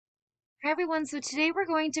Hi everyone, so today we're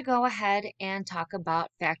going to go ahead and talk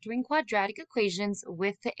about factoring quadratic equations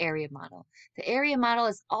with the area model. The area model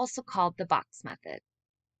is also called the box method.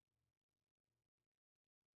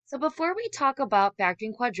 So before we talk about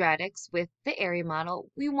factoring quadratics with the area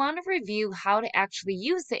model, we want to review how to actually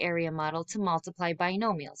use the area model to multiply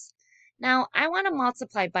binomials. Now, I want to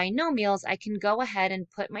multiply binomials. I can go ahead and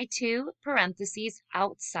put my two parentheses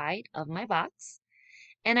outside of my box,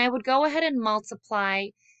 and I would go ahead and multiply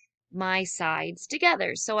my sides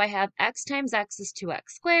together. So I have x times x is 2x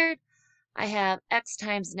squared. I have x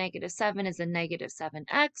times negative 7 is a negative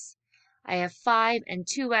 7x. I have 5 and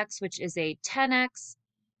 2x, which is a 10x.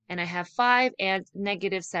 And I have 5 and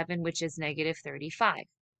negative 7, which is negative 35.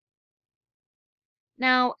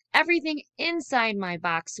 Now, everything inside my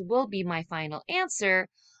box will be my final answer.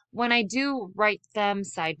 When I do write them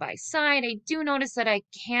side by side, I do notice that I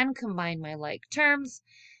can combine my like terms,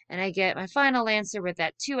 and I get my final answer with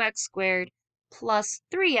that 2x squared plus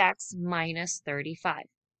 3x minus 35.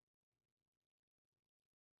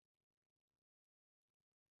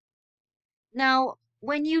 Now,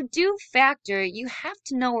 when you do factor, you have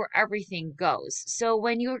to know where everything goes. So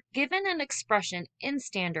when you're given an expression in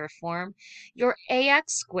standard form, your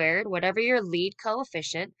ax squared, whatever your lead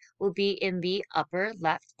coefficient, will be in the upper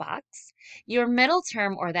left box. Your middle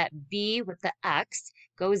term, or that b with the x,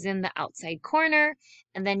 goes in the outside corner,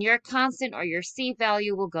 and then your constant or your c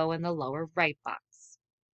value will go in the lower right box.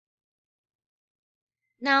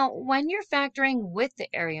 Now, when you're factoring with the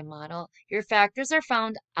area model, your factors are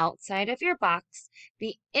found outside of your box.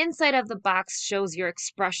 The inside of the box shows your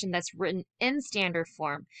expression that's written in standard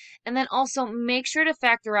form. And then also make sure to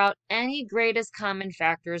factor out any greatest common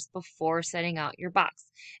factors before setting out your box.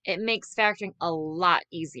 It makes factoring a lot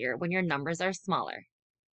easier when your numbers are smaller.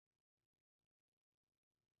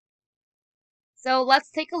 So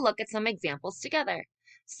let's take a look at some examples together.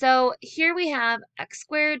 So here we have x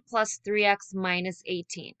squared plus 3x minus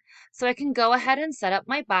 18. So I can go ahead and set up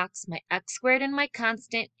my box, my x squared and my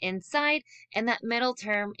constant inside, and that middle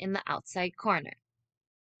term in the outside corner.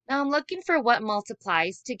 Now I'm looking for what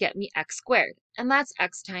multiplies to get me x squared, and that's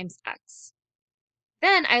x times x.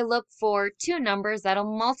 Then I look for two numbers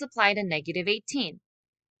that'll multiply to negative 18.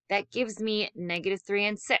 That gives me negative 3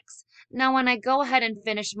 and 6. Now, when I go ahead and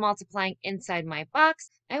finish multiplying inside my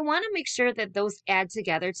box, I want to make sure that those add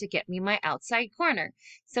together to get me my outside corner.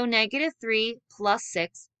 So negative 3 plus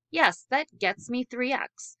 6, yes, that gets me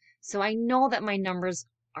 3x. So I know that my numbers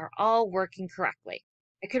are all working correctly.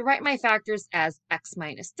 I could write my factors as x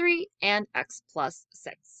minus 3 and x plus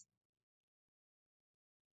 6.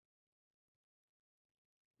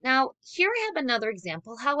 Now, here I have another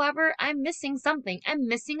example. However, I'm missing something. I'm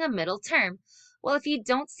missing a middle term. Well, if you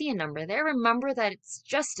don't see a number there, remember that it's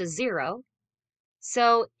just a 0.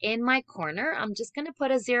 So in my corner, I'm just going to put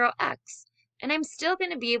a 0x. And I'm still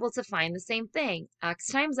going to be able to find the same thing. X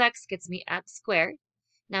times x gets me x squared.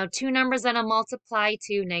 Now, two numbers that I'll multiply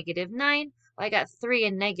to negative 9. Well, I got 3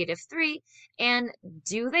 and negative 3. And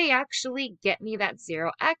do they actually get me that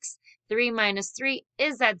 0x? 3 minus 3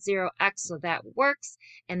 is that 0x, so that works.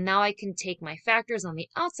 And now I can take my factors on the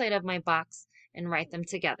outside of my box and write them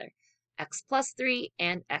together. X plus 3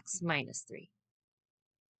 and x minus 3.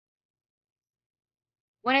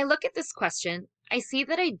 When I look at this question, I see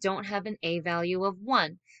that I don't have an A value of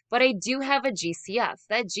 1, but I do have a GCF.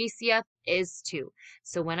 That GCF is 2.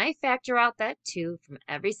 So when I factor out that 2 from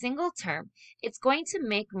every single term, it's going to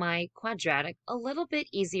make my quadratic a little bit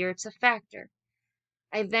easier to factor.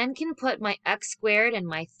 I then can put my x squared and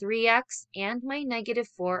my 3x and my negative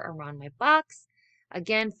 4 around my box.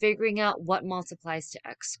 Again, figuring out what multiplies to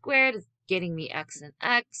x squared is getting me x and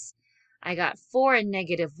x. I got 4 and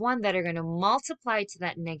negative 1 that are going to multiply to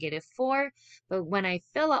that negative 4, but when I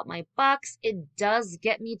fill out my box, it does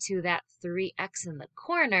get me to that 3x in the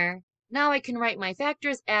corner. Now I can write my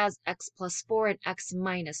factors as x plus 4 and x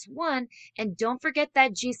minus 1, and don't forget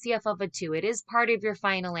that GCF of a 2. It is part of your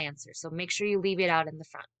final answer, so make sure you leave it out in the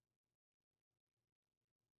front.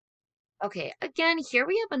 Okay, again, here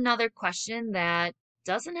we have another question that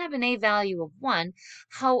doesn't have an A value of 1.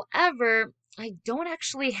 However, I don't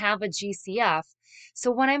actually have a GCF.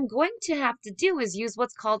 So what I'm going to have to do is use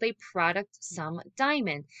what's called a product sum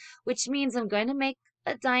diamond, which means I'm going to make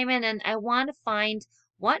a diamond and I want to find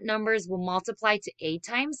what numbers will multiply to A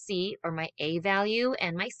times C, or my A value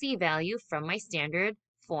and my C value from my standard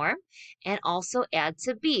form, and also add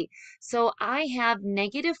to B. So I have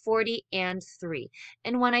negative 40 and 3.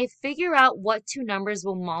 And when I figure out what two numbers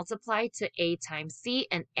will multiply to A times C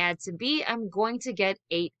and add to B, I'm going to get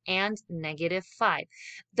 8 and negative 5.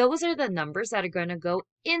 Those are the numbers that are going to go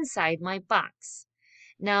inside my box.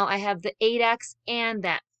 Now I have the 8x and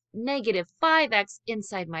that negative 5x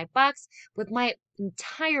inside my box. With my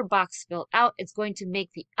entire box filled out, it's going to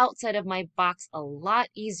make the outside of my box a lot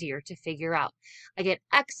easier to figure out. I get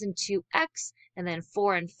x and 2x, and then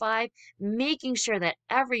 4 and 5, making sure that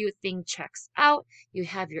everything checks out. You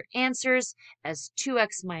have your answers as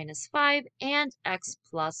 2x minus 5 and x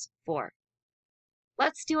plus 4.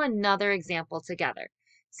 Let's do another example together.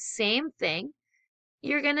 Same thing.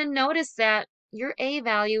 You're going to notice that your A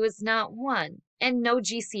value is not 1 and no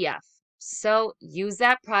GCF. So use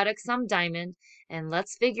that product sum diamond and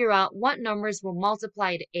let's figure out what numbers will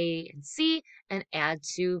multiply to A and C and add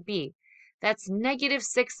to B. That's negative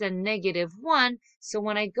 6 and negative 1. So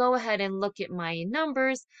when I go ahead and look at my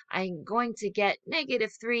numbers, I'm going to get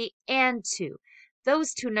negative 3 and 2.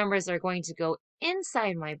 Those two numbers are going to go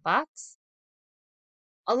inside my box,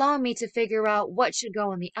 allow me to figure out what should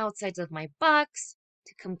go on the outsides of my box.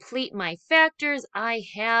 To complete my factors, I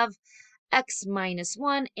have x minus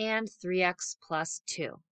 1 and 3x plus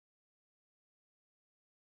 2.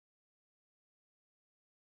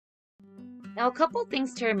 Now, a couple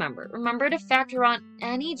things to remember. Remember to factor on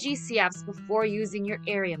any GCFs before using your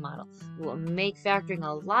area model. It will make factoring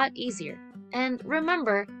a lot easier. And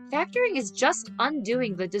remember, factoring is just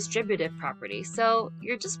undoing the distributive property, so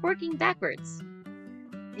you're just working backwards.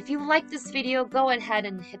 If you like this video, go ahead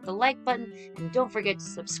and hit the like button and don't forget to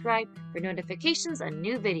subscribe for notifications on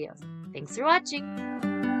new videos. Thanks for watching!